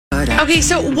Okay,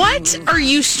 so what are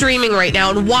you streaming right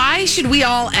now, and why should we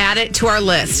all add it to our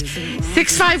list?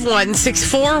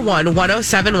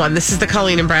 651-641-1071. This is the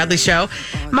Colleen and Bradley Show.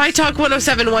 My Talk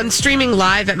 1071, streaming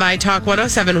live at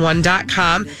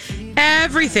mytalk1071.com.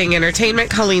 Everything entertainment.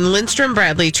 Colleen Lindstrom,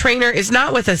 Bradley Trainer, is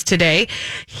not with us today.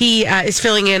 He is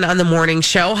filling in on the morning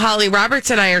show. Holly Roberts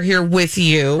and I are here with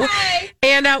you. Hi.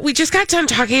 And we just got done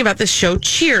talking about the show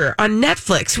Cheer on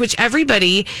Netflix, which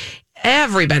everybody's talking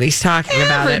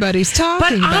about it. Everybody's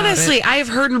talking about it. But honestly, I have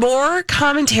heard more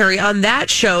commentary on that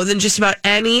show than just about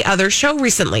any other show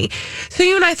recently. So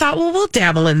you and I thought, well, we'll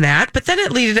dabble in that. But then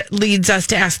it leads us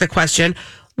to ask the question,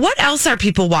 what else are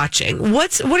people watching?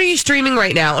 What are you streaming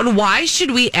right now? And why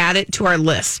should we add it to our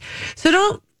list? So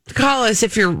don't call us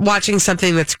if you're watching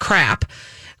something that's crap.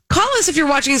 Call us if you're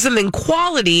watching something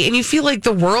quality and you feel like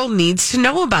the world needs to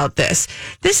know about this.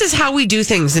 This is how we do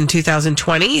things in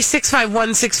 2020.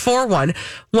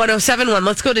 651-641-1071.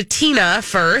 Let's go to Tina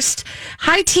first.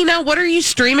 Hi, Tina. What are you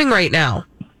streaming right now?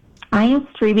 I am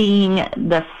streaming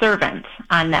The Servant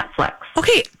on Netflix.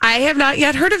 Okay, I have not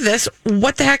yet heard of this.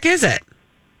 What the heck is it?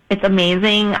 It's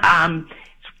amazing.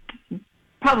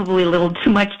 Probably a little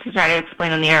too much to try to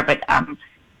explain on the air, but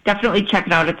definitely check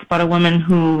it out. It's about a woman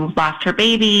who lost her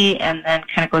baby and then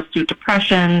kind of goes through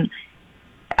depression.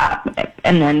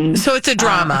 And then... So it's a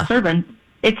drama. The Servant.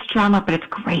 It's drama, but it's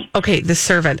great. Okay, The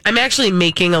Servant. I'm actually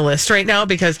making a list right now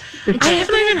because I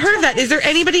haven't even heard of that. Is there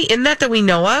anybody in that we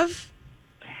know of?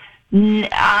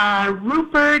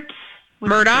 Rupert.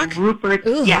 Murdoch? Rupert,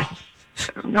 Ooh. yes.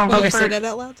 No, Okay, Rupert, say that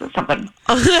out loud. something.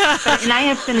 and I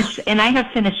have finished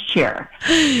Cheer.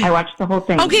 I watched the whole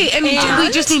thing. Okay, and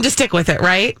we just need to stick with it,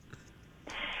 right?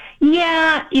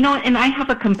 Yeah, and I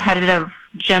have a competitive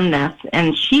gymnast,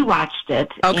 and she watched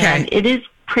it. Okay. And it is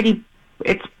pretty.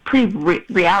 It's pretty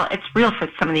real. It's real for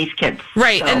some of these kids.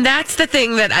 Right, so. and that's the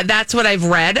thing that's what I've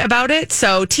read about it.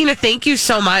 So, Tina, thank you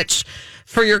so much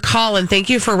for your call, and thank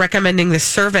you for recommending The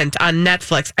Servant on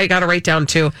Netflix. I got to write down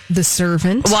too. The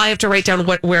Servant. Well, I have to write down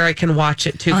where I can watch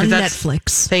it too. On that's,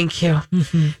 Netflix. Thank you.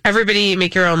 Mm-hmm. Everybody,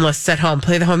 make your own lists at home.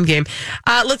 Play the home game.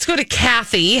 Let's go to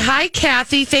Kathy. Hi,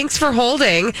 Kathy. Thanks for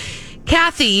holding.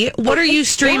 Kathy, what are you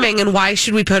streaming, and why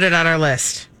should we put it on our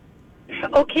list?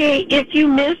 Okay, if you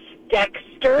miss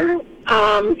Dexter,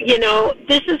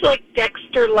 this is like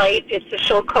Dexter Light. It's a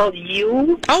show called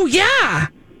You. Oh, yeah.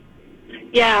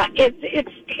 Yeah, it's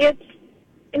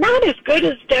not as good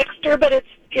as Dexter, but it's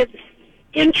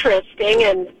interesting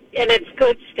and it's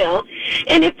good still.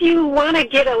 And if you want to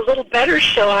get a little better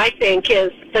show, I think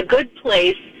is The Good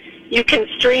Place. You can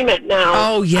stream it now.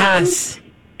 Oh, yes.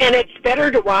 And it's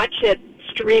better to watch it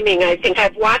streaming. I think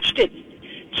I've watched it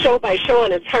show by show,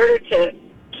 and it's harder to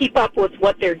keep up with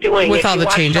what they're doing with if all you the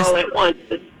watch changes all at once.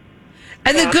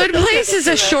 And The Good Place is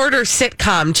a shorter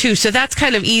sitcom, too, so that's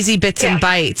kind of easy bits and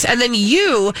bites. And then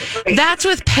You, that's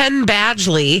with Penn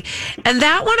Badgley. And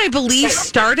that one, I believe,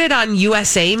 started on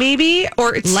USA, maybe?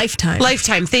 Or it's Lifetime.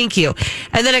 Lifetime, thank you.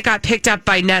 And then it got picked up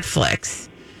by Netflix.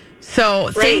 So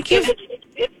thank you.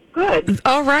 It's good.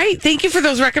 All right. Thank you for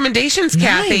those recommendations,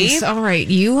 Kathy. Nice. All right.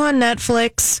 You on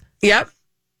Netflix. Yep.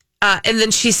 And then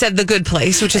she said The Good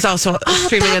Place, which is also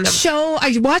streaming on that show.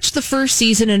 I watched the first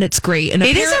season and it's great. And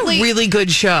it is a really good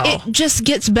show. It just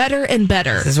gets better and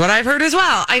better. This is what I've heard as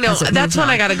well. I know that's one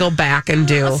I got to go back and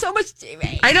do. So much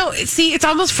TV. I know. See, it's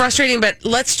almost frustrating, but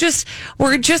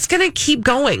we're just going to keep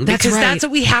going because that's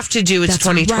what we have to do. It's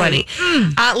 2020.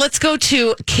 Right. Let's go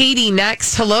to Katie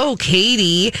next. Hello,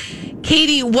 Katie.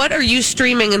 Katie, what are you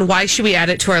streaming and why should we add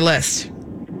it to our list?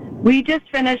 We just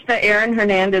finished the Aaron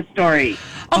Hernandez story.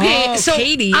 Okay, so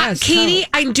Katie, yes, Katie,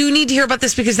 I do need to hear about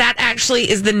this because that actually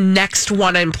is the next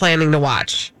one I'm planning to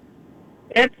watch.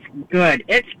 It's good.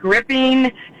 It's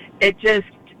gripping. It just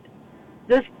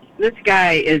this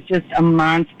guy is just a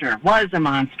monster. Was a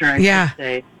monster, I should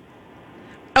say.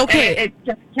 Okay, and it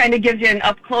just kind of gives you an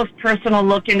up close, personal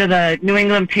look into the New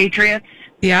England Patriots.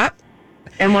 Yeah,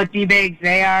 and what d-bags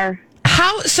they are.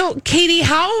 So, Katie,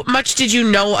 how much did you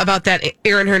know about that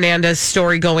Aaron Hernandez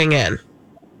story going in?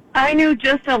 I knew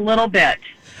just a little bit.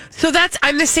 So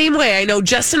I'm the same way. I know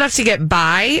just enough to get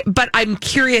by, but I'm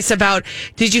curious about,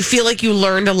 did you feel like you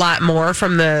learned a lot more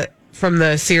from the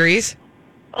series?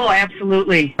 Oh,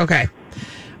 absolutely. Okay.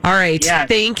 All right. Yes,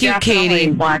 thank you,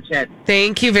 Katie. Watch it.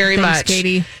 Thank you very much,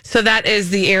 Katie. So that is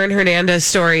the Aaron Hernandez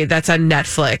story that's on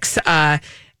Netflix.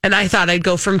 And I thought I'd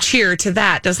go from Cheer to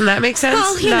that. Doesn't that make sense?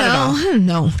 Well, Not at all.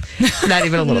 no. Not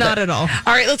even a little bit. Not at all.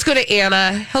 All right, let's go to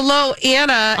Anna. Hello,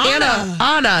 Anna.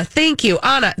 Anna. Thank you.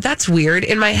 Anna. That's weird.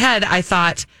 In my head, I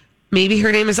thought maybe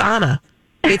her name is Anna.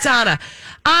 It's Anna.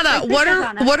 Anna,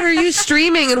 what are you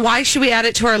streaming and why should we add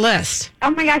it to our list?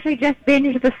 Oh my gosh, I just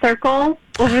binged The Circle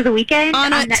over the weekend.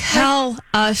 Anna, on Netflix. tell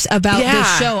us about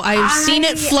this show. I've seen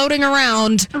it floating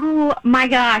around. Oh my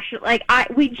gosh!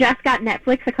 We just got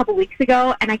Netflix a couple weeks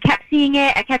ago, and I kept seeing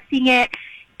it.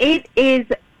 It is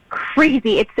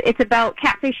crazy. It's about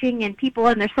catfishing and people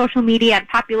and their social media and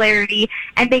popularity,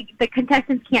 and the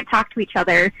contestants can't talk to each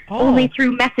other only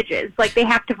through messages. Like they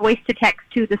have to voice to text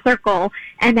to The Circle,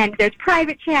 and then there's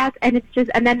private chats, and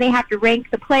and then they have to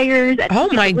rank the players. And oh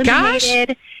my gosh!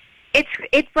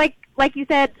 It's like you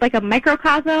said, like a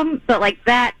microcosm, but like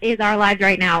that is our lives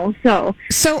right now. So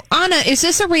Anna, is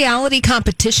this a reality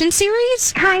competition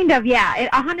series? Kind of, yeah.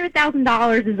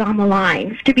 $100,000 is on the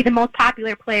line to be the most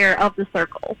popular player of The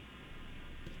Circle.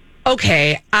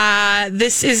 Okay,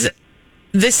 this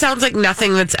sounds like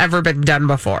nothing that's ever been done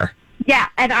before. Yeah,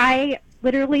 and I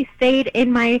literally stayed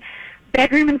in my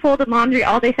bedroom and folded laundry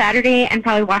all day Saturday and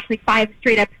probably watched like 5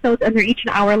 straight episodes, and they're each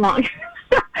an hour long.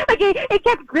 Like it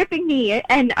kept gripping me,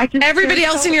 and I just everybody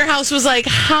else in your house was like,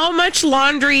 "How much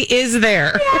laundry is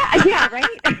there?" Yeah, right.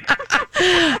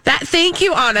 Thank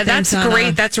you, Anna. Thanks, That's great.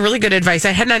 Anna. That's really good advice.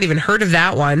 I had not even heard of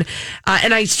that one,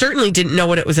 and I certainly didn't know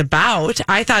what it was about.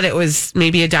 I thought it was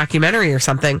maybe a documentary or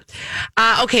something.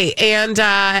 Okay, and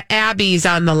Abby's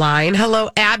on the line. Hello,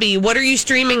 Abby. What are you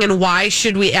streaming, and why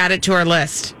should we add it to our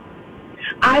list?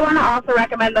 I want to also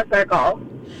recommend The Circle.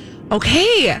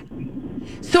 Okay.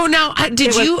 So now,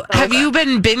 have you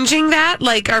been binging that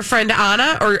like our friend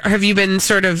Anna, or have you been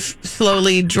sort of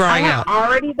slowly drawing out? I have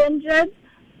already binged.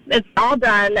 It's all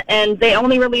done, and they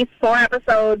only released 4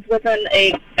 episodes within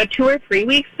a 2 or 3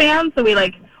 week span. So we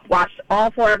watched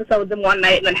all 4 episodes in one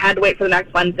night, and then had to wait for the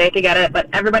next Wednesday to get it. But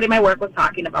everybody in my work was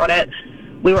talking about it.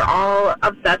 We were all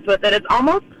obsessed with it. It's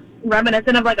almost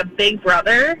reminiscent of like a Big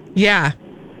Brother. Yeah,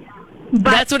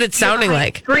 that's what it's sounding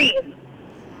like. Screen.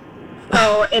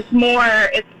 So it's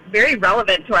very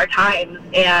relevant to our times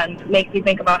and makes you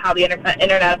think about how the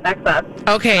internet affects us.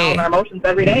 Okay. And all of our emotions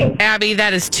every day. Abby,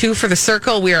 that is 2 for The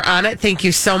Circle. We are on it. Thank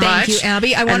you so much. Thank you,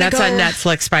 Abby. I want to that's go on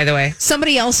Netflix, by the way.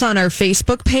 Somebody else on our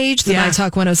Facebook page, the My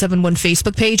Talk 1071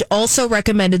 Facebook page, also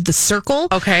recommended The Circle.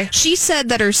 Okay. She said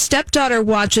that her stepdaughter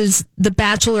watches The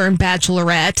Bachelor and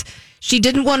Bachelorette. She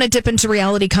didn't want to dip into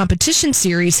reality competition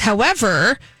series.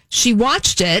 However, she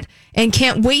watched it and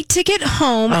can't wait to get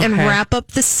home and wrap up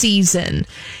the season.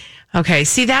 Okay,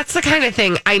 see, that's the kind of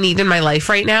thing I need in my life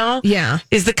right now. Yeah.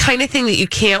 Is the kind of thing that you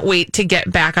can't wait to get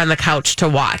back on the couch to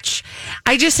watch.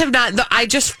 I just have not, I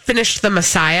just finished The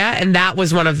Messiah, and that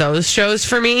was one of those shows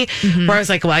for me where I was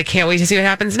like, well, I can't wait to see what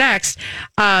happens next.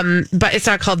 But it's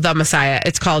not called The Messiah,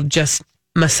 it's called just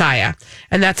Messiah,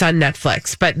 and that's on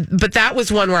Netflix. But that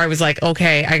was one where I was like,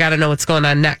 okay, I got to know what's going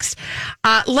on next.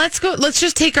 Let's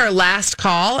just take our last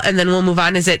call, and then we'll move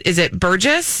on. Is it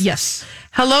Burgess? Yes.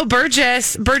 Hello,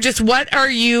 Burgess. Burgess, what are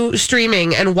you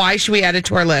streaming, and why should we add it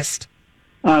to our list?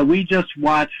 We just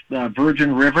watched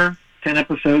Virgin River, 10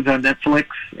 episodes on Netflix,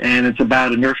 and it's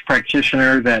about a nurse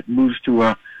practitioner that moves to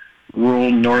a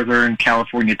rural northern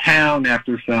California town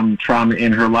after some trauma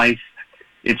in her life.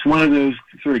 It's one of those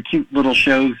sort of cute little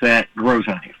shows that grows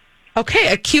on you.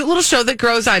 Okay, a cute little show that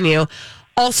grows on you.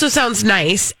 Also sounds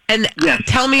nice. And yes.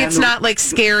 Tell me it's not like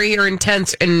scary or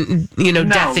intense and, no,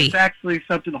 deathy. It's actually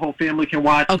something the whole family can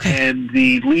watch. Okay. And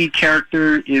the lead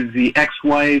character is the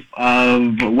ex-wife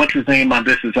of, what's his name on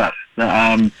This Is Us?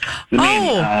 Kevin,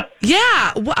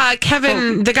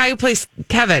 the guy who plays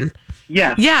Kevin.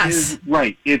 Yes.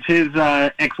 Right. It's his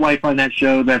ex-wife on that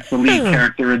show that's the lead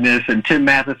character in this, and Tim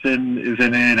Matheson is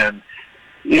in it, and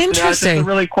it's a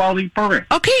really quality program.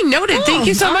 Okay, noted. Thank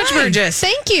you so much, Burgess.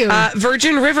 Thank you.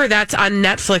 Virgin River, that's on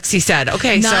Netflix, he said.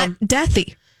 Okay, not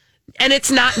deathy. And it's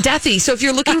not deathy. So if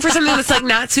you're looking for something that's like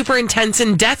not super intense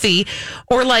and deathy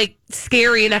or like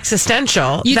scary and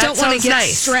existential, you that don't want to get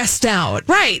nice. Stressed out.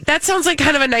 Right. That sounds like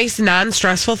kind of a nice,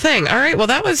 non-stressful thing. All right. Well,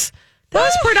 that was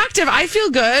productive. I feel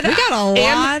good. We got a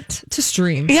lot to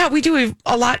stream. Yeah, we do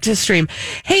a lot to stream.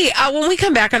 Hey, when we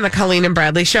come back on the Colleen and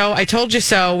Bradley show, I told you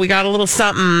so. We got a little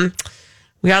something.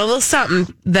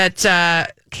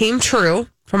 That came true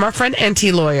from our friend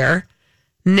Enty Lawyer.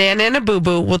 Nana Boo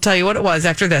Boo. We'll tell you what it was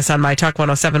after this on My Talk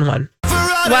 1071.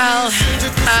 Well,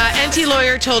 Enty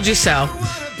Lawyer told you so.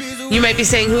 You might be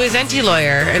saying, who is Enty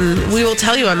Lawyer? And we will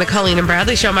tell you on the Colleen and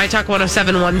Bradley show, My Talk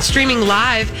 1071, streaming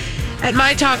live at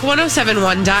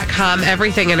MyTalk1071.com,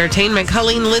 everything entertainment.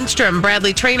 Colleen Lindstrom,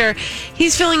 Bradley Trainer.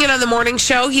 He's filling in on the morning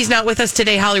show. He's not with us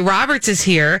today. Holly Roberts is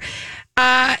here.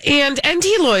 And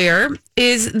Enty Lawyer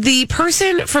is the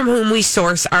person from whom we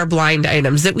source our blind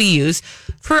items that we use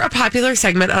for a popular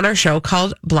segment on our show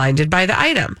called Blinded by the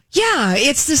Item. Yeah,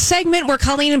 it's the segment where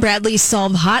Colleen and Bradley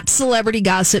solve hot celebrity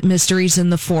gossip mysteries in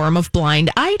the form of blind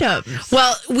items.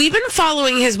 Well, we've been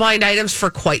following his blind items for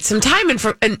quite some time.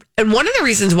 And one of the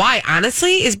reasons why,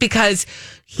 honestly, is because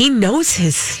he knows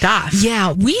his stuff.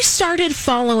 Yeah, we started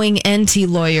following NT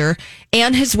Lawyer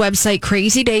and his website,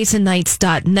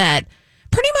 crazydaysandnights.net,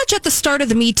 pretty much at the start of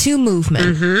the Me Too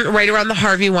movement. Mm-hmm. Right around the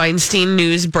Harvey Weinstein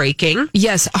news breaking.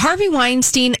 Yes, Harvey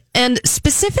Weinstein, and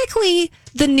specifically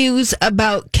the news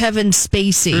about Kevin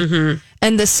Spacey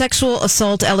and the sexual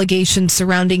assault allegations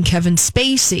surrounding Kevin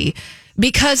Spacey,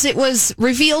 because it was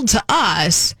revealed to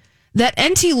us that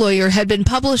NT Lawyer had been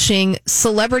publishing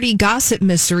celebrity gossip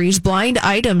mysteries, blind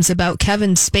items about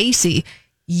Kevin Spacey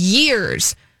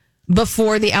years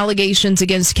before the allegations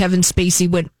against Kevin Spacey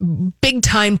went big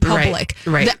time public.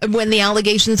 Right. When the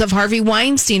allegations of Harvey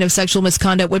Weinstein of sexual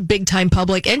misconduct went big time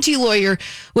public, NT Lawyer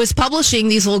was publishing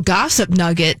these little gossip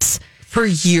nuggets for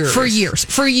years.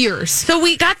 So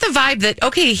we got the vibe that,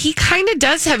 okay, he kind of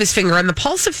does have his finger on the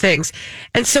pulse of things.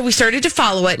 And so we started to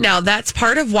follow it. Now, that's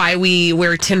part of why we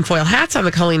wear tinfoil hats on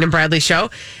the Colleen and Bradley show.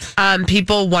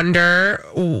 People wonder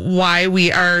why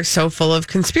we are so full of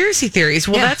conspiracy theories.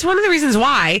 Well, that's one of the reasons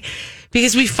why.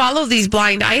 Because we follow these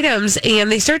blind items and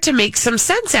they start to make some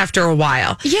sense after a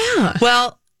while. Yeah.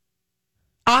 Well,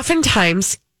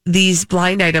 oftentimes these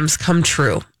blind items come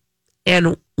true.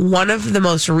 And one of the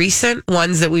most recent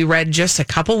ones that we read just a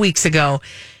couple weeks ago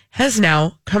has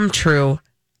now come true.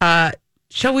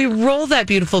 Shall we roll that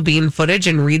beautiful bean footage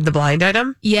and read the blind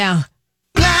item? Yeah.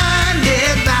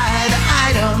 Blinded by the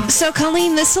item. So,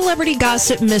 Colleen, this celebrity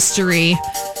gossip mystery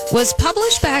was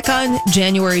published back on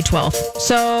January 12th.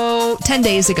 So, 10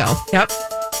 days ago. Yep.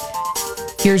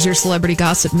 Here's your celebrity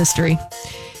gossip mystery.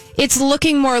 It's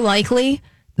looking more likely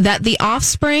that the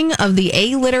offspring of the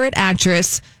illiterate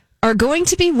actress are going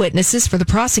to be witnesses for the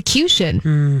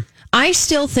prosecution. I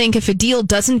still think if a deal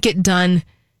doesn't get done,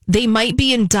 they might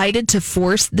be indicted to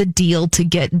force the deal to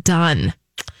get done.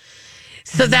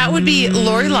 So that would be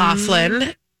Lori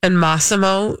Loughlin and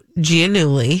Massimo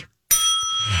Giannulli.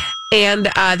 And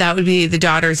that would be the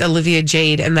daughters, Olivia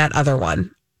Jade, and that other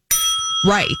one.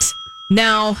 Right.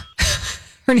 Now,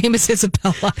 her name is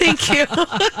Isabella. Thank you.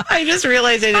 I just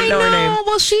realized I didn't know her name.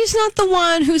 Well, she's not the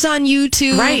one who's on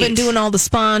YouTube and doing all the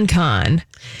SpawnCon.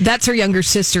 That's her younger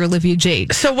sister, Olivia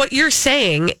Jade. So what you're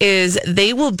saying is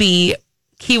they will be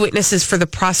key witnesses for the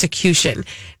prosecution,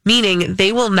 meaning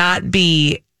they will not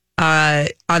be on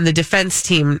the defense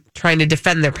team trying to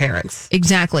defend their parents.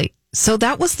 Exactly. So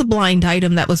that was the blind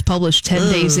item that was published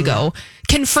 10 days ago,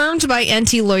 confirmed by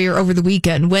NT Lawyer over the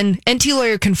weekend. When NT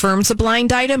Lawyer confirms a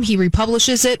blind item, he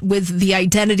republishes it with the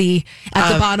identity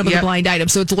at the bottom of the blind item.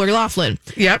 So it's Lori Loughlin.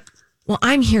 Yep. Well,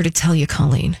 I'm here to tell you,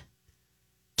 Colleen,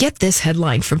 get this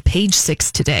headline from Page 6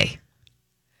 today.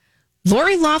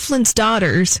 Lori Loughlin's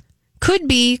daughters could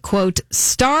be, quote,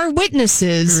 star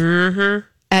witnesses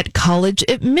at college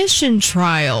admission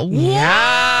trial.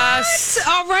 Yes. What?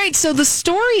 All right. So the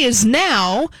story is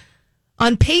now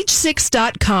on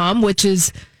page6.com, which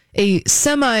is a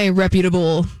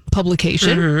semi-reputable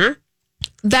publication,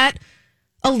 that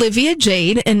Olivia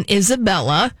Jade and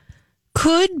Isabella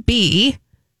could be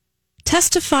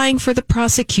testifying for the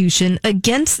prosecution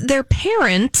against their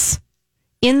parents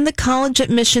in the college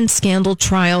admission scandal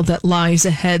trial that lies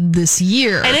ahead this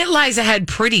year. And it lies ahead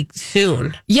pretty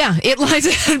soon. Yeah, it lies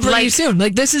ahead pretty soon.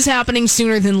 Like, this is happening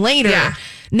sooner than later. Yeah.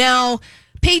 Now,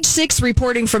 Page 6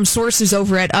 reporting from sources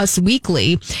over at Us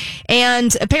Weekly.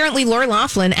 And apparently Lori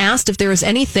Loughlin asked if there was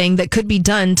anything that could be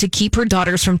done to keep her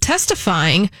daughters from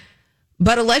testifying.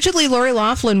 But allegedly Lori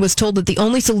Loughlin was told that the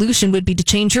only solution would be to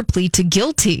change her plea to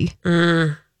guilty.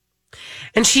 And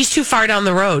she's too far down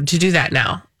the road to do that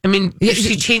now. I mean, if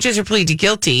she changes her plea to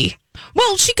guilty.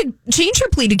 Well, she could change her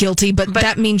plea to guilty, but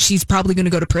that means she's probably going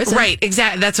to go to prison. Right,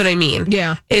 exactly. That's what I mean.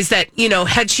 Yeah. Is that,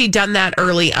 had she done that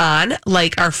early on,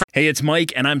 like our friend. Hey, it's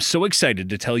Mike, and I'm so excited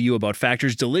to tell you about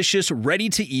Factor's delicious,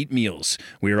 ready-to-eat meals.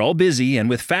 We are all busy, and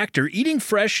with Factor, eating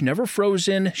fresh, never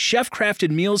frozen, chef-crafted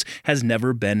meals has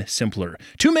never been simpler.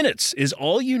 2 minutes is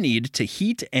all you need to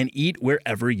heat and eat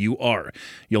wherever you are.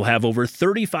 You'll have over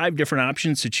 35 different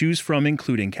options to choose from,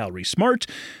 including Calorie Smart,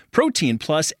 Protein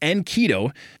Plus, and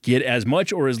Keto. Get as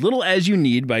much or as little as you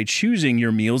need by choosing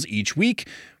your meals each week.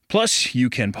 Plus, you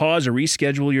can pause or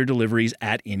reschedule your deliveries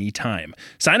at any time.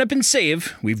 Sign up and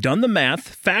save. We've done the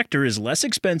math. Factor is less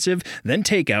expensive than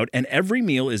takeout, and every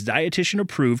meal is dietitian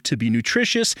approved to be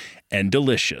nutritious and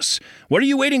delicious. What are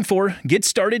you waiting for? Get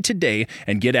started today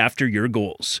and get after your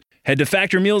goals. Head to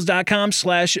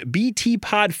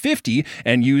factormeals.com/BTPod50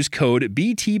 and use code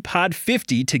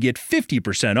BTPod50 to get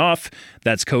 50% off.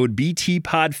 That's code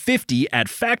BTPod50 at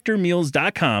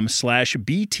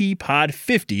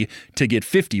factormeals.com/BTPod50 to get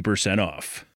 50%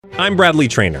 off. I'm Bradley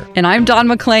Trainer. And I'm Don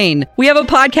McClain. We have a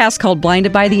podcast called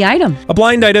Blinded by the Item. A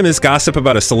blind item is gossip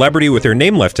about a celebrity with their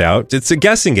name left out. It's a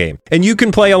guessing game, and you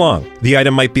can play along. The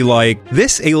item might be like,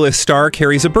 this A-list star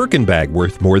carries a Birkin bag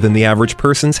worth more than the average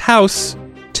person's house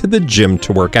to the gym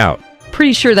to work out.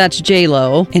 Pretty sure that's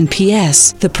J-Lo. And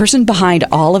P.S. the person behind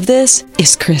all of this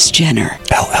is Kris Jenner,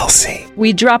 LLC.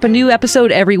 We drop a new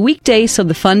episode every weekday so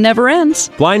the fun never ends.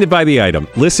 Blinded by the Item.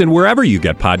 Listen wherever you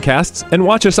get podcasts and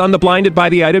watch us on the Blinded by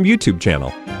the Item YouTube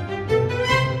channel.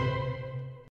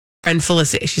 And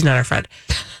Felicity, she's not our friend.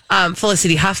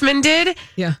 Felicity Huffman did.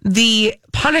 Yeah. The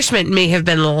punishment may have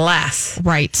been less.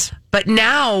 Right. But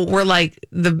now we're like,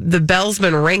 the bell's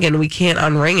been ringing. We can't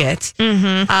unring it.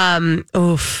 Mm-hmm.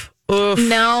 Oof.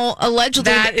 Now,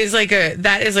 allegedly, that is like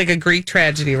a Greek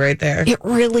tragedy right there. It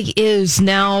really is.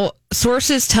 Now,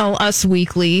 sources tell Us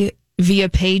Weekly via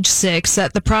Page 6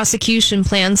 that the prosecution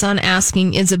plans on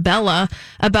asking Isabella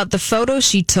about the photo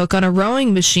she took on a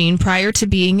rowing machine prior to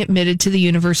being admitted to the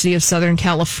University of Southern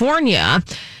California.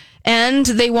 And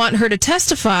they want her to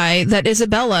testify that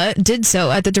Isabella did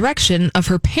so at the direction of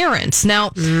her parents. Now,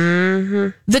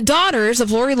 the daughters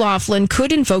of Lori Loughlin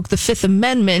could invoke the Fifth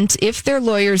Amendment if their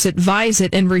lawyers advise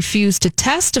it and refuse to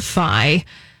testify.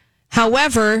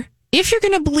 However, if you're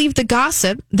going to believe the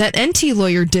gossip that NT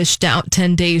lawyer dished out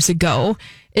 10 days ago,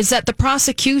 is that the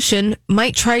prosecution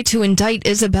might try to indict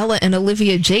Isabella and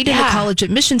Olivia Jade in the college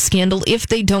admission scandal if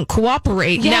they don't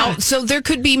cooperate. Yeah. Now, so there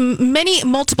could be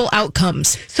multiple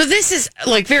outcomes. So this is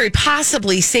like very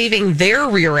possibly saving their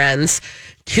rear ends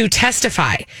to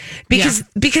testify because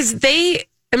they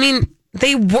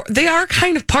are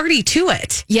kind of party to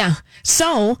it. Yeah.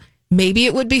 So maybe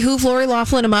it would behoove Lori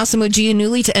Loughlin and Massimo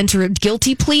Giannulli to enter a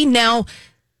guilty plea. Now,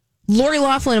 Lori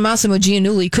Loughlin and Massimo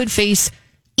Giannulli could face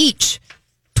each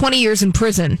 20 years in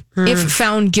prison if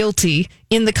found guilty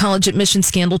in the college admission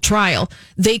scandal trial.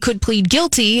 They could plead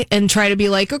guilty and try to be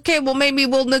like, okay, well, maybe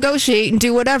we'll negotiate and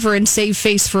do whatever and save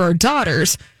face for our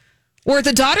daughters. Or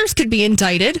the daughters could be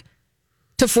indicted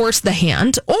to force the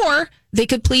hand, or they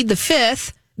could plead the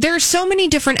fifth. There are so many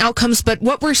different outcomes, but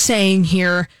what we're saying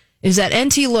here is that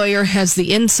NT lawyer has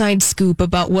the inside scoop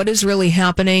about what is really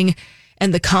happening.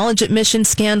 And the college admission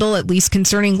scandal, at least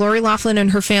concerning Lori Loughlin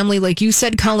and her family, like you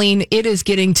said, Colleen, it is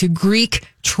getting to Greek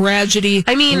tragedy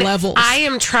levels. I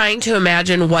am trying to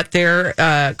imagine what their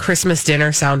Christmas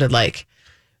dinner sounded like,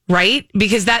 right?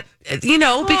 Because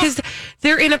because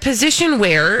they're in a position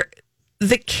where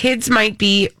the kids might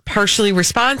be partially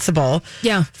responsible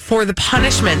for the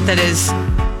punishment that is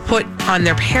put on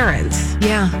their parents.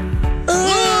 Yeah.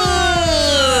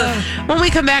 When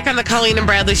we come back on the Colleen and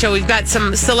Bradley Show, we've got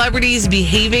some celebrities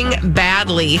behaving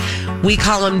badly. We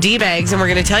call them D-bags, and we're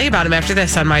going to tell you about them after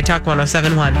this on My Talk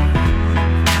 107.1.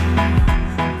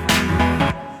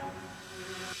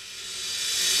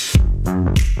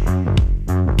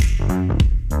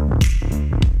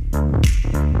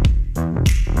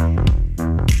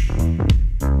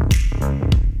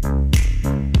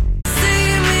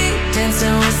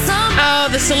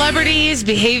 The celebrities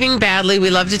behaving badly. We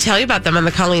love to tell you about them on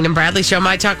the Colleen and Bradley Show.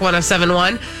 My Talk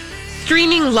 107.1.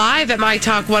 Streaming live at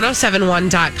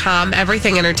MyTalk1071.com.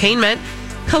 Everything Entertainment.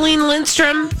 Colleen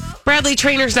Lindstrom. Bradley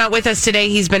Trainer's not with us today.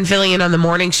 He's been filling in on the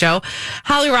morning show.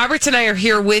 Holly Roberts and I are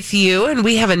here with you, and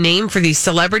we have a name for these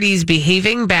celebrities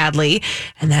behaving badly,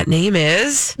 and that name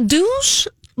is...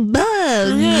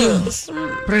 Douchebag. Yes.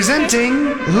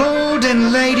 Presenting Lord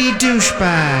and Lady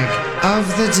Douchebag of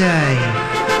the Day.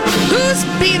 Who's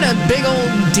being a big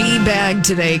old D-bag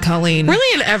today, Colleen?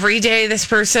 Really, in every day, this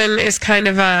person is kind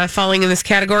of falling in this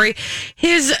category.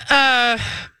 His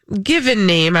given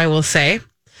name, I will say,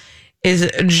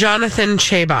 is Jonathan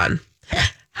Cheban.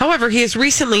 However, he has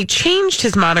recently changed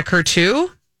his moniker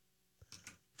to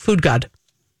Food God.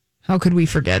 How could we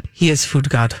forget? He is Food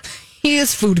God. He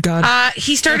is Food God.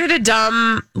 He started a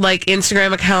dumb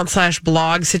Instagram account /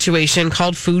 blog situation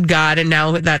called Food God, and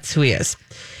now that's who he is.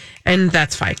 And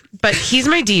that's fine. But he's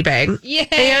my D-bag.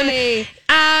 Yay!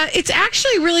 And it's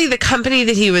actually really the company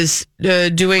that he was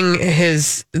doing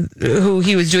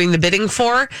the bidding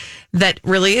for that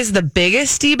really is the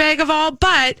biggest D-bag of all.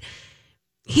 But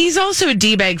he's also a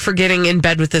D-bag for getting in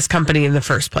bed with this company in the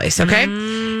first place, okay?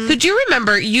 So do you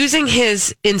remember using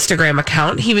his Instagram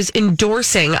account, he was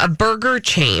endorsing a burger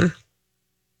chain.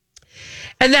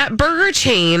 And that burger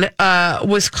chain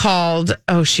was called,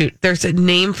 there's a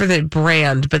name for the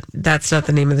brand, but that's not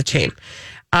the name of the chain.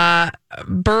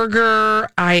 Burger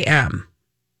IM.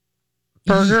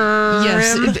 Burger.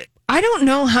 Yes. I don't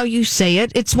know how you say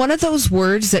it. It's one of those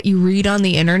words that you read on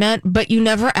the internet, but you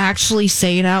never actually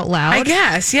say it out loud. I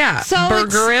guess, yeah. So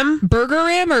Burgerim?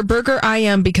 Burgerim or Burger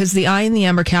IM, because the I and the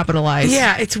M are capitalized.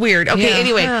 Yeah, it's weird. Okay, Yeah.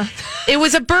 anyway, it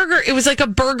was a burger. It was like a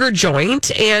burger joint,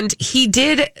 and he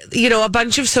did, a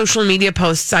bunch of social media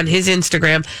posts on his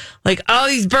Instagram, like, "Oh,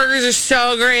 these burgers are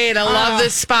so great. I love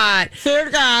this spot."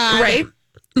 Right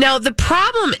now, the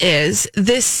problem is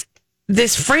this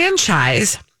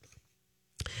franchise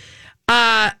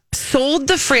sold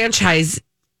the franchise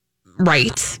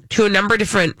rights to a number of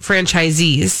different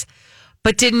franchisees,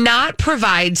 but did not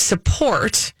provide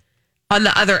support on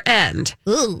the other end.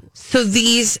 Ooh. So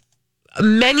these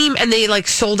and they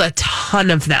sold a ton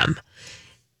of them.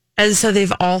 And so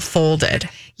they've all folded.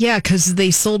 Yeah, because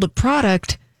they sold a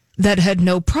product that had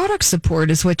no product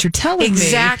support, is what you're telling me.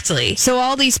 Exactly. So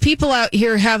all these people out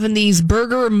here having these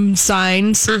burger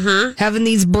signs, having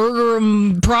these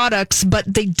burger products,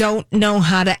 but they don't know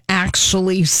how to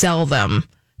actually sell them.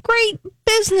 Great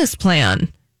business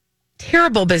plan.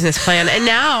 Terrible business plan. And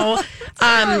now,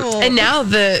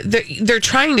 they're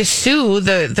trying to sue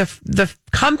the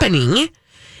company,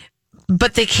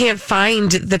 but they can't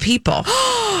find the people.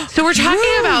 So we're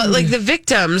talking about the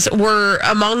victims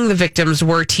among the victims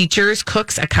were teachers,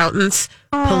 cooks, accountants,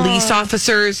 police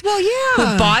officers. Well, yeah.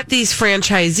 Who bought these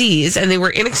franchisees, and they were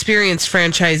inexperienced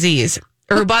franchisees,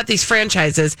 or who bought these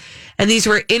franchises, and these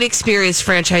were inexperienced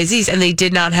franchisees, and they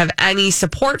did not have any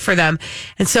support for them.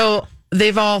 And so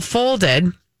they've all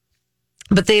folded,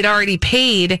 but they'd already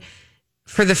paid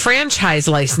for the franchise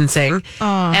licensing,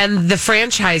 and the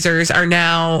franchisors are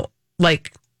now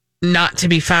not to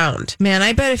be found. Man,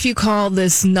 I bet if you call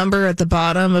this number at the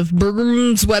bottom of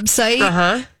Burger's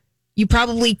website, you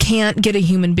probably can't get a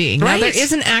human being. Right. Now, there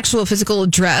is an actual physical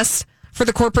address for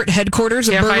the corporate headquarters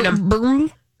of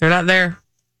Burger. They're not there.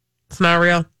 It's not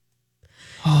real.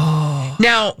 Oh.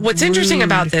 Now, what's interesting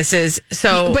about this is,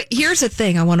 But here's the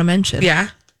thing I want to mention. Yeah.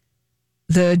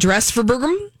 The address for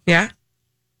Burger? Yeah.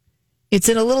 It's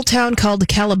in a little town called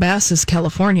Calabasas,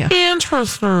 California.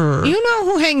 Interesting. You know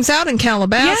who hangs out in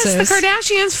Calabasas? Yes, the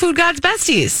Kardashians, Food Gods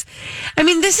besties. I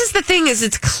mean, this is the thing, is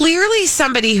it's clearly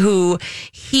somebody who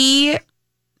he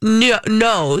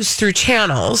knows through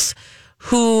channels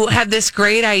who had this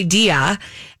great idea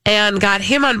and got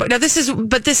him on board. Now, this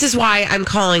is why I'm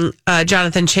calling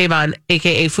Jonathan Chabon,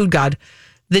 aka Food God,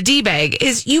 the D-bag,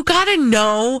 is you got to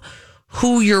know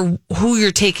who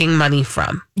you're taking money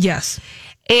from. Yes.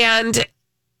 And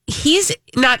he's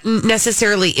not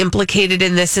necessarily implicated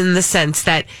in this in the sense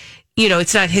that,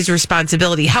 it's not his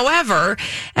responsibility. However,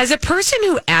 as a person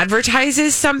who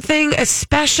advertises something,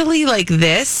 especially like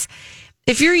this,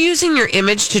 if you're using your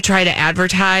image to try to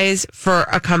advertise for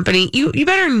a company, you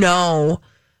better know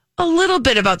a little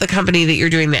bit about the company that you're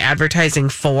doing the advertising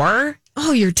for.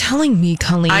 Oh, you're telling me,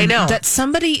 Colleen, I know, that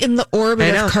somebody in the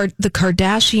orbit of the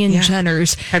Kardashian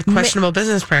Jenners had questionable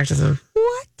business practices.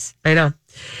 What? I know.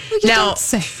 Well, now,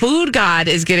 Food God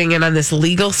is getting in on this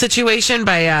legal situation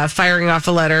by firing off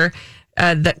a letter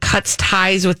that cuts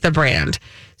ties with the brand.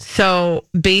 So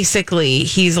basically,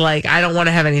 he's like, I don't want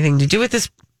to have anything to do with this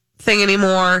thing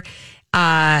anymore.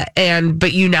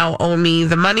 But you now owe me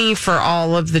the money for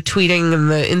all of the tweeting and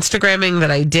the Instagramming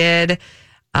that I did.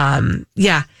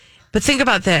 Yeah. But think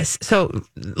about this. So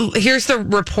here's the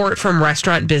report from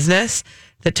Restaurant Business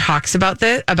that talks about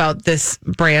this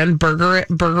brand, Burger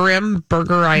IM.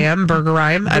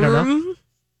 I don't know.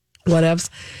 Whatevs.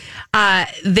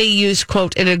 They used,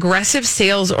 quote, an aggressive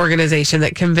sales organization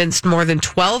that convinced more than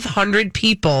 1,200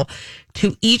 people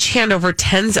to each hand over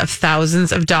tens of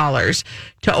thousands of dollars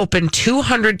to open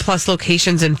 200 plus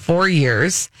locations in 4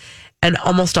 years, and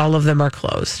almost all of them are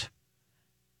closed.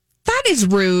 That is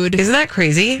rude. Isn't that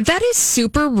crazy? That is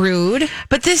super rude.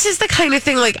 But this is the kind of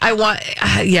thing, I want,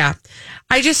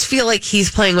 I just feel like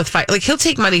he's playing with fire. He'll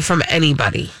take money from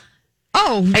anybody.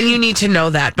 Oh. And you need to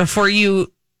know that before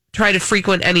you try to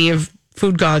frequent any of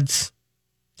Food God's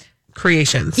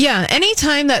creations. Yeah,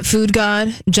 anytime that Food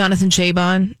God, Jonathan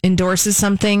Chabon, endorses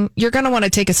something, you're going to want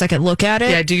to take a second look at it.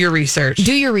 Yeah, do your research.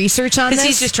 Do your research on this. Because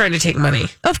he's just trying to take money.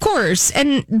 Of course.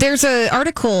 And there's an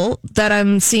article that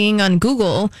I'm seeing on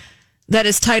Google that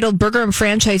is titled Burger and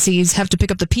Franchisees Have to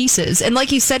Pick Up the Pieces. And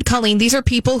like you said, Colleen, these are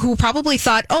people who probably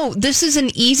thought, oh, this is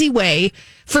an easy way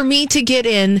for me to get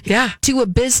in to a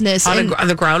business. On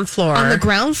the ground floor. On the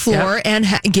ground floor and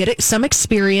get some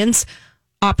experience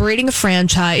operating a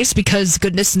franchise, because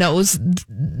goodness knows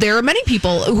there are many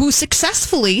people who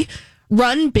successfully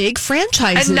run big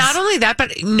franchises. And not only that,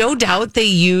 but no doubt they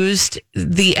used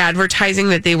the advertising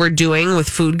that they were doing with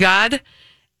Food God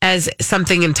as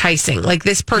something enticing. Like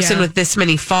this person with this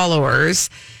many followers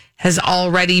has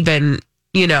already been,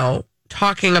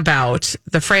 talking about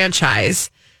the franchise.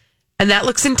 And that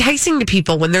looks enticing to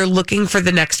people when they're looking for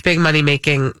the next big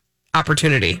money-making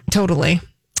opportunity. Totally.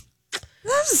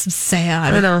 That's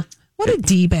sad. I know. What a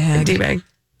D-bag. D-bag.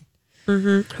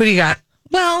 Mm-hmm. Who do you got?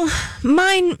 Well,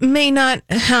 mine may not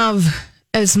have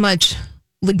as much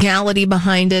legality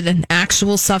behind it and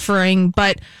actual suffering,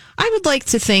 but I would like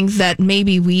to think that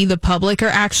maybe we, the public, are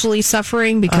actually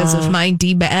suffering because of my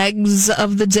D-bags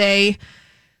of the day.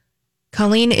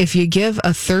 Colleen, if you give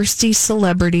a thirsty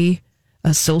celebrity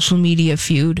a social media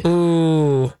feud,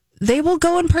 they will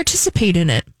go and participate in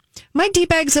it. My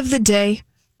D-bags of the day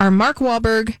are Mark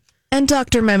Wahlberg and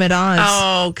Dr. Mehmet Oz.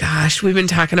 Oh, gosh. We've been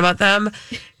talking about them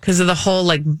because of the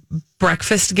whole,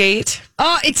 breakfast gate.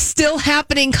 Oh, it's still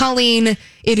happening, Colleen.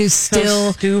 It is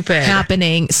still stupid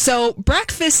happening. So,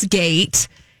 Breakfast Gate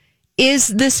is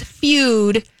this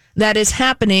feud that is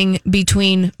happening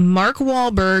between Mark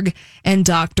Wahlberg and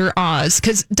Dr. Oz.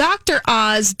 Because Dr.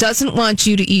 Oz doesn't want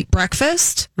you to eat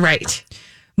breakfast. Right.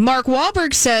 Mark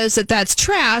Wahlberg says that that's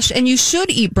trash and you should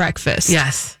eat breakfast.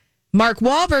 Yes. Mark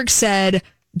Wahlberg said,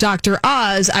 Dr.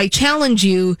 Oz, I challenge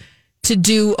you to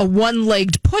do a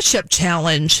one-legged push-up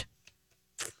challenge,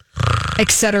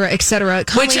 et cetera, et cetera.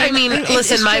 Which,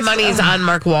 listen, my money's on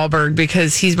Mark Wahlberg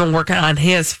because he's been working on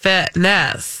his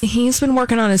fitness. He's been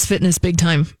working on his fitness big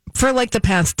time for the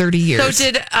past 30 years.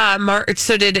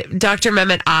 So did Dr.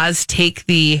 Mehmet Oz take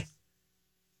the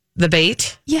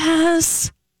bait?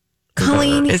 Yes.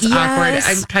 Colleen, it's awkward.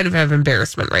 I kind of have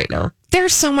embarrassment right now.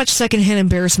 There's so much secondhand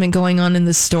embarrassment going on in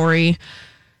this story.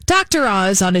 Dr.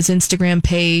 Oz on his Instagram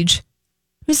page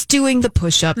was doing the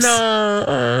push-ups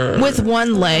with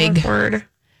one leg. Awkward.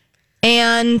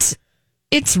 And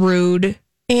it's rude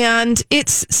and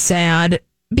it's sad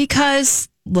because,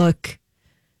 look,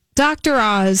 Dr.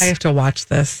 Oz... I have to watch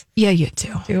this. Yeah, you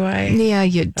do. Do I? Yeah,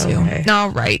 you do. Okay.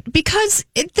 All right. Because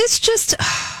this is just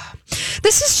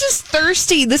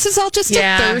thirsty. This is all just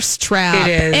a thirst trap.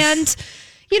 It is. And,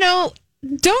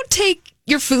 don't take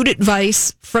your food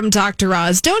advice from Dr.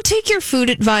 Oz. Don't take your food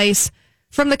advice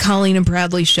from the Colleen and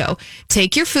Bradley show.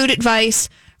 Take your food advice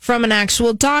from an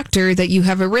actual doctor that you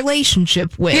have a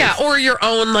relationship with. Yeah, or your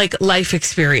own life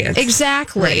experience.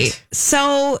 Exactly. Right.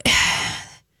 So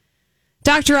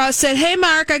Dr. Oz said, hey,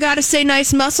 Mark, I got to say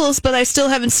nice muscles, but I still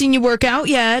haven't seen you work out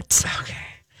yet.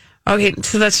 Okay,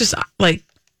 so that's just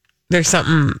there's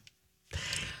something.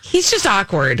 He's just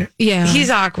awkward. Yeah. He's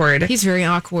awkward. He's very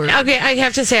awkward. Okay, I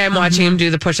have to say I'm watching him do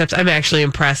the push-ups. I'm actually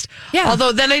impressed. Yeah.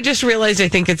 Although then I just realized I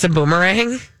think it's a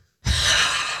boomerang.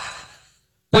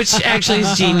 Which actually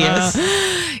is genius.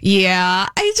 Yeah.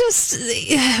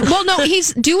 No,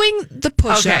 he's doing the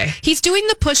push-up. Okay. He's doing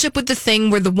the push-up with the thing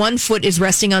where the one foot is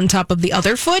resting on top of the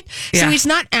other foot. So he's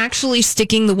not actually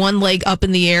sticking the one leg up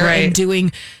in the air and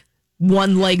doing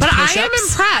one leg push-ups. But I am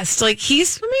impressed.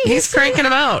 He's cranking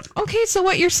them out. Okay, so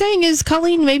what you're saying is,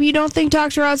 Colleen, maybe you don't think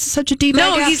Dr. Oz is such a D-bag.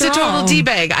 No, he's a total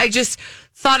D-bag. I just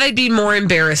thought I'd be more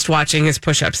embarrassed watching his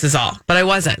push-ups is all. But I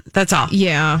wasn't. That's all.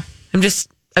 Yeah.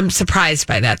 I'm surprised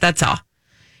by that. That's all.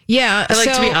 Yeah. I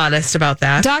like to be honest about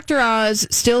that. Dr. Oz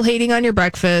still hating on your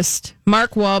breakfast.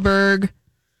 Mark Wahlberg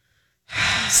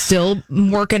still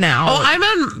working out. Oh, I'm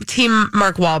on team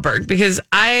Mark Wahlberg because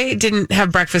I didn't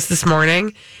have breakfast this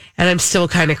morning and I'm still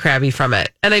kind of crabby from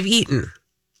it. And I've eaten.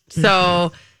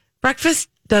 So breakfast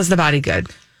does the body good.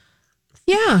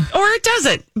 Yeah. Or it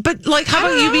doesn't. But how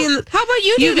about you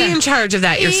be in charge of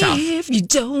that yourself? If you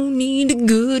don't need a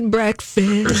good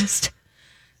breakfast.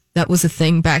 That was a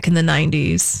thing back in the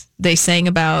 90s. They sang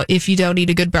about if you don't eat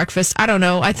a good breakfast. I don't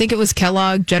know. I think it was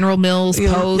Kellogg, General Mills, Post,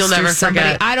 you'll never or somebody.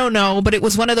 forget. I don't know, but it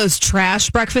was one of those trash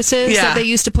breakfasts that they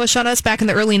used to push on us back in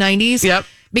the early 90s. Yep.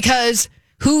 Because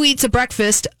who eats a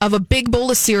breakfast of a big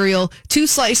bowl of cereal, 2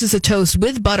 slices of toast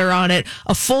with butter on it,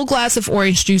 a full glass of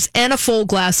orange juice, and a full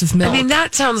glass of milk? I mean,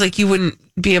 that sounds like you wouldn't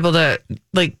be able to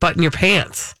button your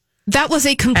pants. That was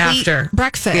a complete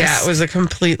breakfast. Yeah, it was a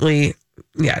completely,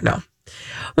 no.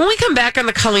 When we come back on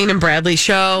the Colleen and Bradley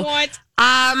show,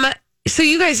 so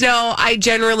you guys know I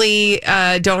generally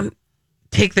don't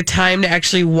take the time to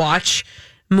actually watch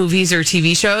movies or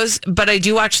TV shows, but I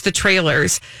do watch the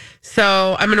trailers.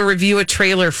 So I'm going to review a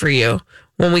trailer for you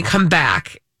when we come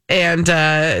back. And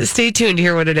stay tuned to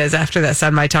hear what it is after this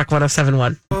on My Talk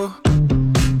 1071.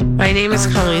 My name is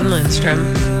Colleen Lindstrom,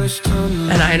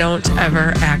 and I don't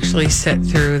ever actually sit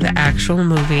through the actual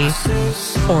movie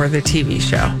or the TV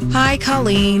show. Hi,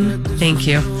 Colleen. Thank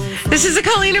you. This is the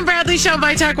Colleen and Bradley Show,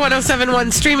 My Talk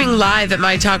 1071, streaming live at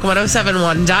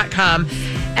MyTalk1071.com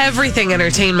everything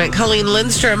entertainment. Colleen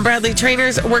Lindstrom, Bradley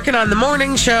Trainor's working on the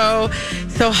morning show.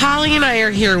 So Holly and I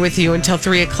are here with you until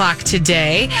 3 o'clock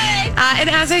today. And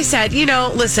as I said,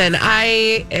 listen,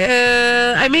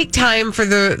 I make time for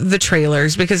the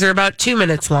trailers because they're about 2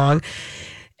 minutes long.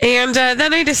 And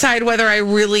then I decide whether I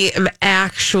really am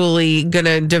actually going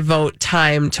to devote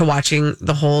time to watching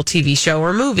the whole TV show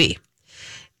or movie.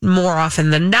 More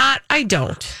often than not, I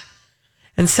don't.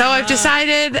 And so I've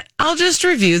decided I'll just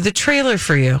review the trailer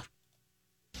for you.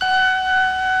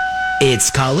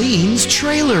 It's Colleen's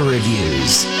Trailer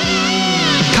Reviews.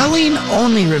 Colleen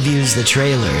only reviews the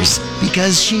trailers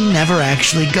because she never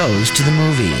actually goes to the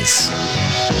movies.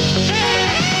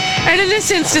 And in this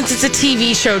instance, it's a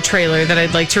TV show trailer that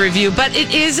I'd like to review. But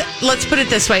it is, let's put it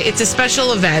this way, it's a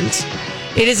special event.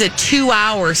 It is a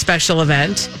 2-hour special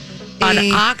event on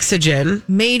Oxygen.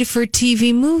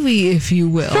 Made-for-TV movie, if you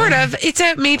will. Sort of. It's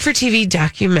a made-for-TV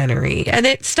documentary. And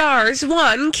it stars,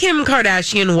 one, Kim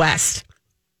Kardashian West.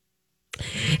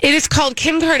 It is called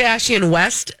Kim Kardashian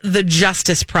West, The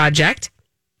Justice Project.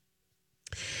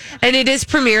 And it is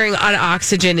premiering on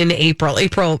Oxygen in April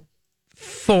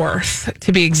 4th,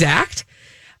 to be exact.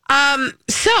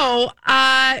 So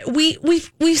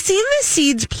we've seen the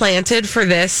seeds planted for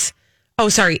this. Oh,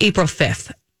 sorry, April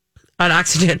 5th on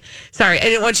Oxygen. Sorry, I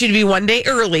didn't want you to be one day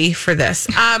early for this.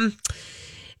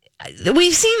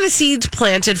 We've seen the seeds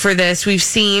planted for this. We've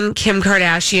seen Kim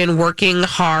Kardashian working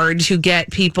hard to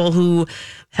get people who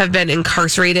have been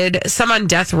incarcerated, some on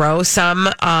death row, some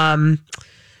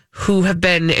who have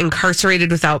been incarcerated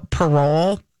without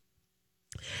parole.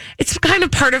 It's kind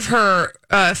of part of her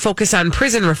focus on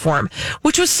prison reform,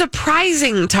 which was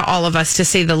surprising to all of us, to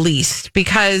say the least,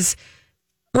 because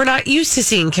we're not used to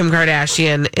seeing Kim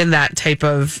Kardashian in that type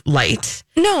of light.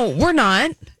 No, we're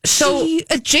not. So she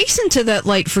adjacent to that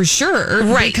light for sure,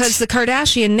 right? Because the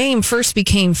Kardashian name first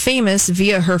became famous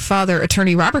via her father,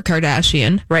 attorney Robert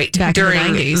Kardashian, right, back during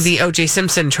in the 90s. the O.J.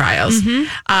 Simpson trials.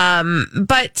 Mm-hmm.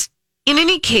 But in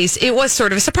any case, it was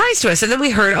sort of a surprise to us. And then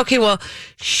we heard, okay, well,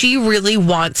 she really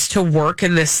wants to work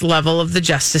in this level of the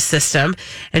justice system.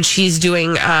 And she's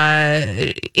doing,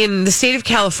 in the state of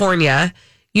California,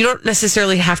 you don't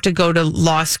necessarily have to go to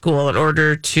law school in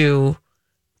order to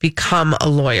become a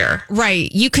lawyer.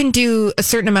 Right. You can do a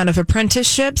certain amount of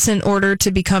apprenticeships in order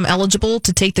to become eligible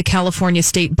to take the California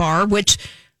State Bar, which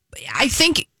I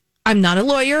think, I'm not a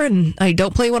lawyer and I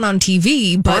don't play one on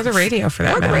TV, but or the radio for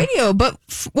that matter. Or the radio, but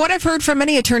what I've heard from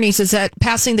many attorneys is that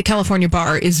passing the California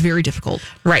bar is very difficult.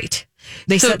 Right.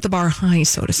 They set the bar high,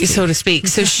 so to speak.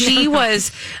 So she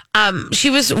was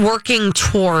working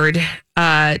toward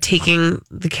taking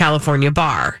the California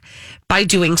bar by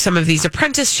doing some of these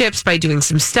apprenticeships, by doing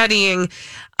some studying.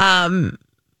 And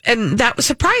that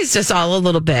surprised us all a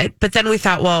little bit. But then we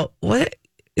thought, well, what?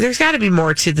 There's got to be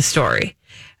more to the story.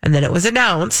 And then it was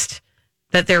announced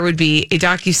that there would be a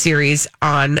docuseries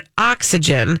on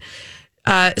Oxygen,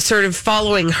 sort of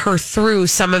following her through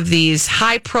some of these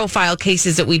high-profile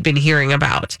cases that we've been hearing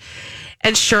about.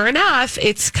 And sure enough,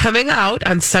 it's coming out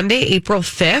on Sunday, April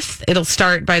 5th. It'll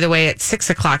start, by the way, at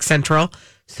 6 o'clock Central.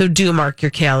 So do mark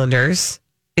your calendars.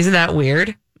 Isn't that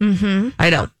weird? Mm-hmm. I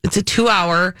know. It's a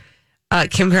 2-hour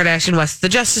Kim Kardashian West, The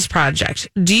Justice Project.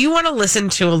 Do you want to listen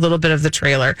to a little bit of the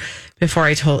trailer before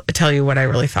I tell you what I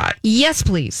really thought? Yes,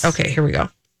 please. Okay, here we go.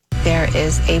 There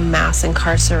is a mass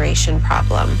incarceration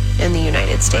problem in the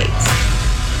United States.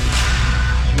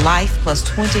 Life plus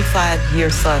 25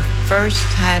 years of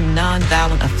first-time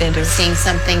nonviolent offenders. Seeing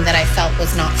something that I felt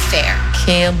was not fair.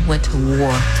 Kim went to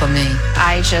war for me.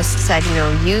 I just said,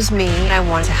 use me. I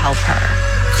want to help her.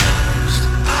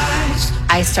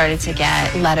 I started to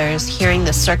get letters hearing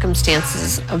the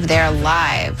circumstances of their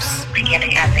lives.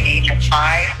 Beginning at the age of 5,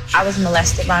 I was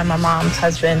molested by my mom's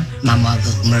husband. My mother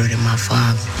murdered my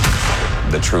father.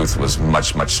 The truth was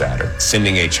much, much sadder.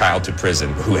 Sending a child to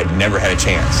prison who had never had a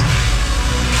chance.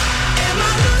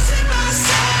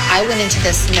 I went into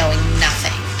this knowing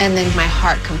nothing. And then my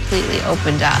heart completely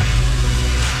opened up.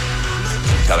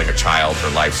 Telling a child her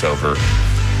life's over.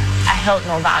 I held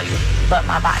no value but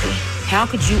my body. How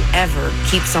could you ever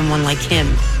keep someone like him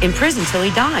in prison till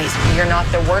he dies? You're not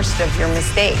the worst of your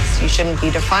mistakes. You shouldn't be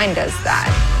defined as that.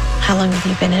 How long have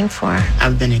you been in for?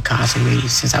 I've been incarcerated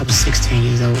since I was 16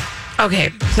 years old. Okay,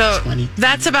 so 20.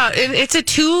 That's about it. It's a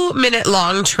 2-minute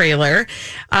long trailer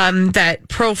that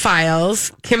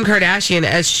profiles Kim Kardashian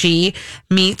as she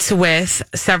meets with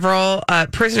several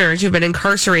prisoners who've been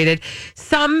incarcerated,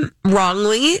 some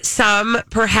wrongly, some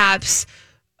perhaps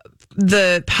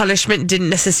the punishment didn't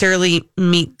necessarily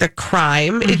meet the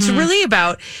crime. Mm-hmm. It's really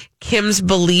about Kim's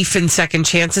belief in second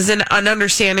chances and an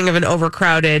understanding of an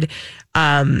overcrowded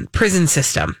prison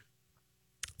system.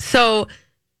 So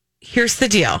here's the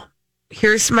deal.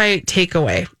 Here's my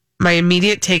takeaway, my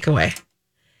immediate takeaway.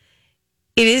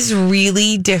 It is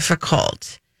really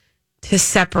difficult to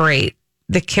separate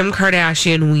the Kim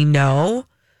Kardashian we know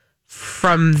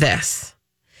from this.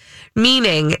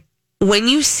 Meaning, when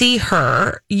you see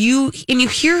her, you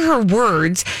hear her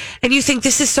words and you think,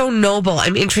 this is so noble.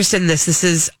 I'm interested in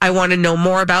this. I want to know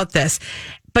more about this.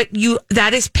 But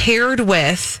that is paired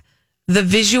with the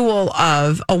visual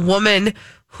of a woman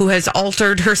who has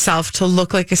altered herself to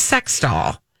look like a sex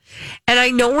doll. And I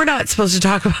know we're not supposed to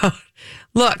talk about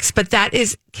looks, but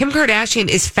Kim Kardashian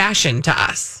is fashion to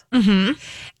us. Mm-hmm.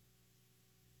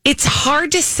 It's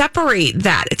hard to separate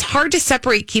that. It's hard to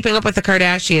separate Keeping Up with the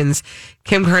Kardashians,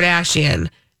 Kim Kardashian,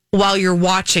 while you're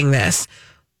watching this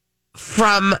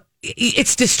from,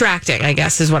 it's distracting, I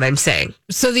guess is what I'm saying.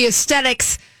 So the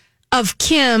aesthetics of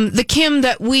Kim, the Kim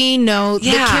that we know, the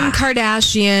Kim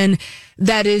Kardashian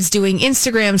that is doing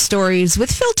Instagram stories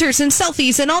with filters and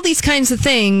selfies and all these kinds of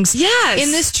things. Yes.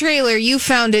 In this trailer, you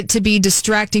found it to be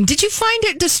distracting. Did you find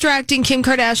it distracting, Kim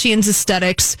Kardashian's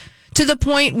aesthetics, to the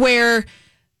point where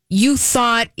you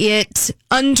thought it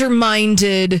undermined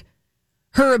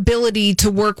her ability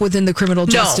to work within the criminal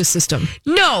justice system?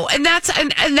 No, and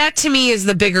that to me is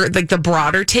the bigger, like the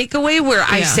broader takeaway where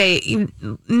I say,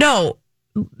 no,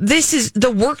 this is the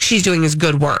work she's doing is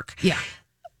good work. Yeah.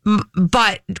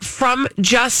 But from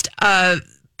just a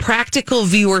practical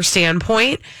viewer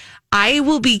standpoint, I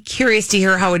will be curious to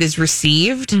hear how it is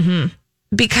received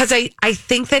because I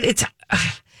think that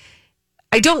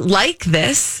I don't like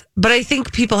this, but I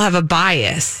think people have a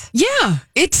bias. Yeah,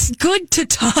 it's good to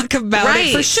talk about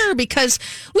it for sure, because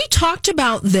we talked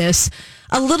about this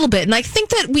a little bit, and I think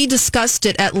that we discussed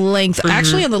it at length,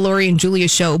 actually on the Lori and Julia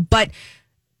show. But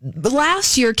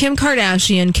last year, Kim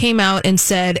Kardashian came out and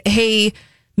said, hey,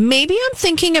 maybe I'm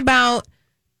thinking about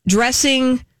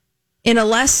dressing in a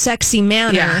less sexy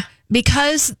manner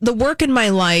because the work in my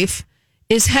life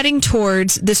is heading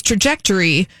towards this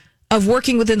trajectory of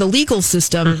working within the legal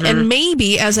system. And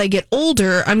maybe as I get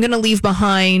older, I'm going to leave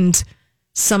behind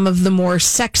some of the more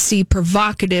sexy,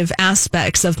 provocative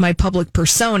aspects of my public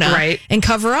persona and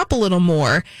cover up a little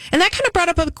more. And that kind of brought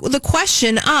up the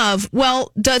question of,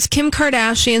 well, does Kim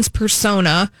Kardashian's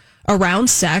persona around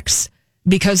sex,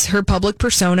 because her public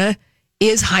persona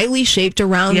is highly shaped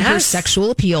around her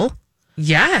sexual appeal,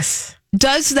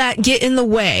 does that get in the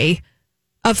way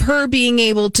of her being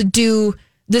able to do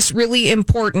this really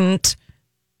important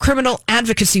criminal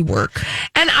advocacy work?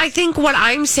 And I think what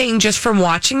I'm saying just from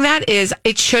watching that is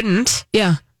it shouldn't.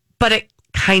 Yeah. But it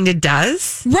kind of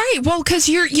does. Right. Well, because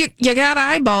you got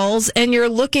eyeballs and you're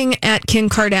looking at Kim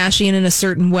Kardashian in a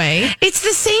certain way. It's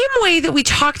the same way that we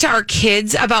talk to our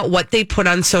kids about what they put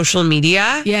on social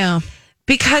media. Yeah.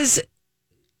 Because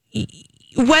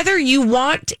whether you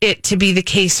want it to be the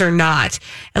case or not,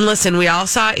 and listen, we all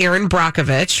saw Erin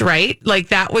Brockovich, right? Like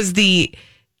that was the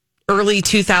early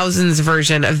 2000s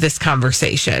version of this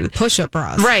conversation. Push-up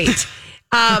bras. Right.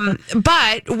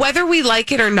 But whether we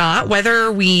like it or not, whether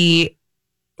we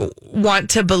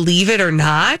want to believe it or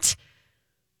not,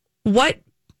 what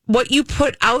you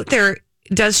put out there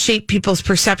does shape people's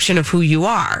perception of who you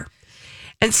are.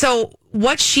 And so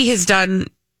what she has done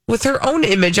with her own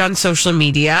image on social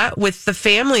media, with the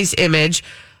family's image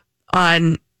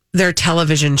on their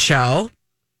television show,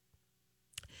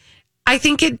 I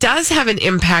think it does have an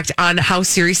impact on how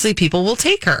seriously people will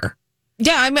take her.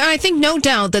 Yeah, I mean, I think no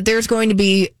doubt that there's going to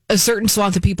be a certain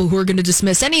swath of people who are going to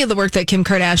dismiss any of the work that Kim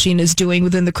Kardashian is doing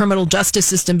within the criminal justice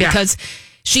system because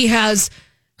she has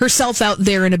herself out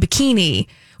there in a bikini.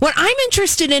 What I'm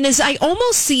interested in is I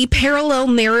almost see parallel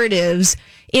narratives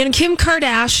in Kim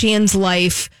Kardashian's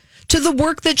life to the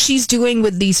work that she's doing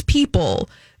with these people,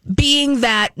 being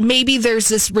that maybe there's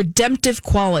this redemptive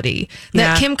quality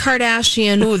that Kim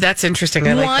Kardashian that's interesting.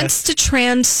 I wants to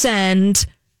transcend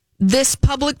this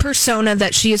public persona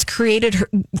that she has created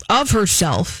of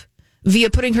herself via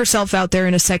putting herself out there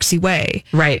in a sexy way.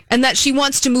 Right. And that she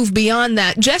wants to move beyond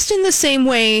that, just in the same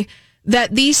way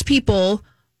that these people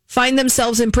find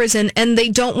themselves in prison and they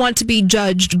don't want to be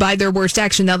judged by their worst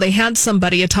action. Now, they had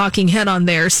somebody, a talking head on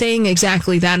there, saying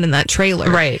exactly that in that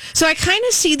trailer. Right. So I kind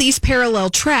of see these parallel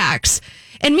tracks.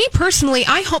 And me personally,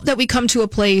 I hope that we come to a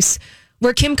place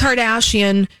where Kim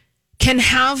Kardashian can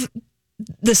have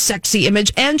the sexy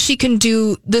image and she can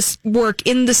do this work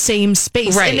in the same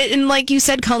space. Right. And like you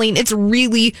said, Colleen, it's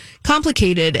really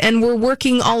complicated and we're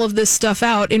working all of this stuff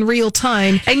out in real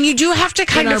time. And you do have to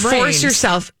kind of force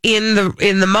yourself in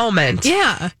the moment.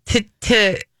 Yeah.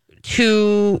 To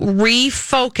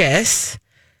refocus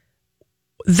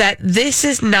that this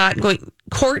is not going,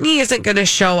 Courtney isn't going to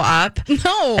show up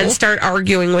and start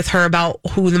arguing with her about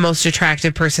who the most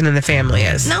attractive person in the family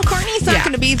is. No, Courtney's not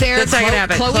going to be there. That's not going to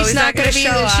happen. Chloe's not going to be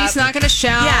there. She's not going to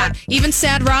shout. Yeah. Even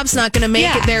Sad Rob's not going to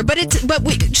make it there. But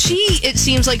it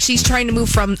seems like she's trying to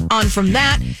move on from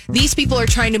that. These people are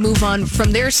trying to move on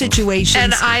from their situations.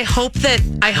 And I hope it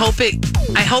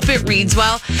reads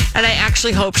well, and I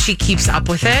actually hope she keeps up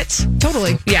with it.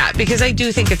 Totally. Yeah, because I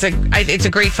do think it's a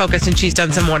great focus, and she's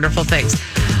done some wonderful things.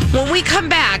 When we come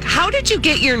back, how did you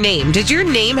get your name? Did your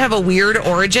name have a weird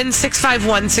origin?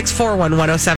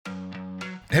 651-641-1071.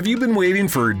 Have you been waiting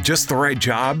for just the right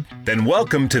job? Then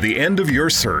welcome to the end of your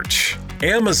search.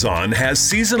 Amazon has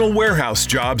seasonal warehouse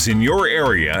jobs in your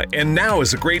area, and now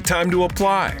is a great time to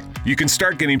apply. You can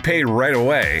start getting paid right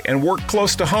away and work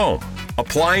close to home.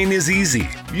 Applying is easy.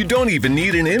 You don't even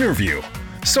need an interview.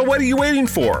 So what are you waiting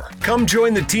for? Come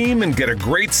join the team and get a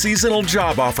great seasonal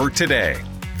job offer today.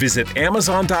 Visit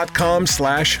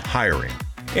Amazon.com/hiring.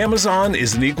 Amazon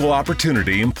is an equal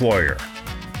opportunity employer.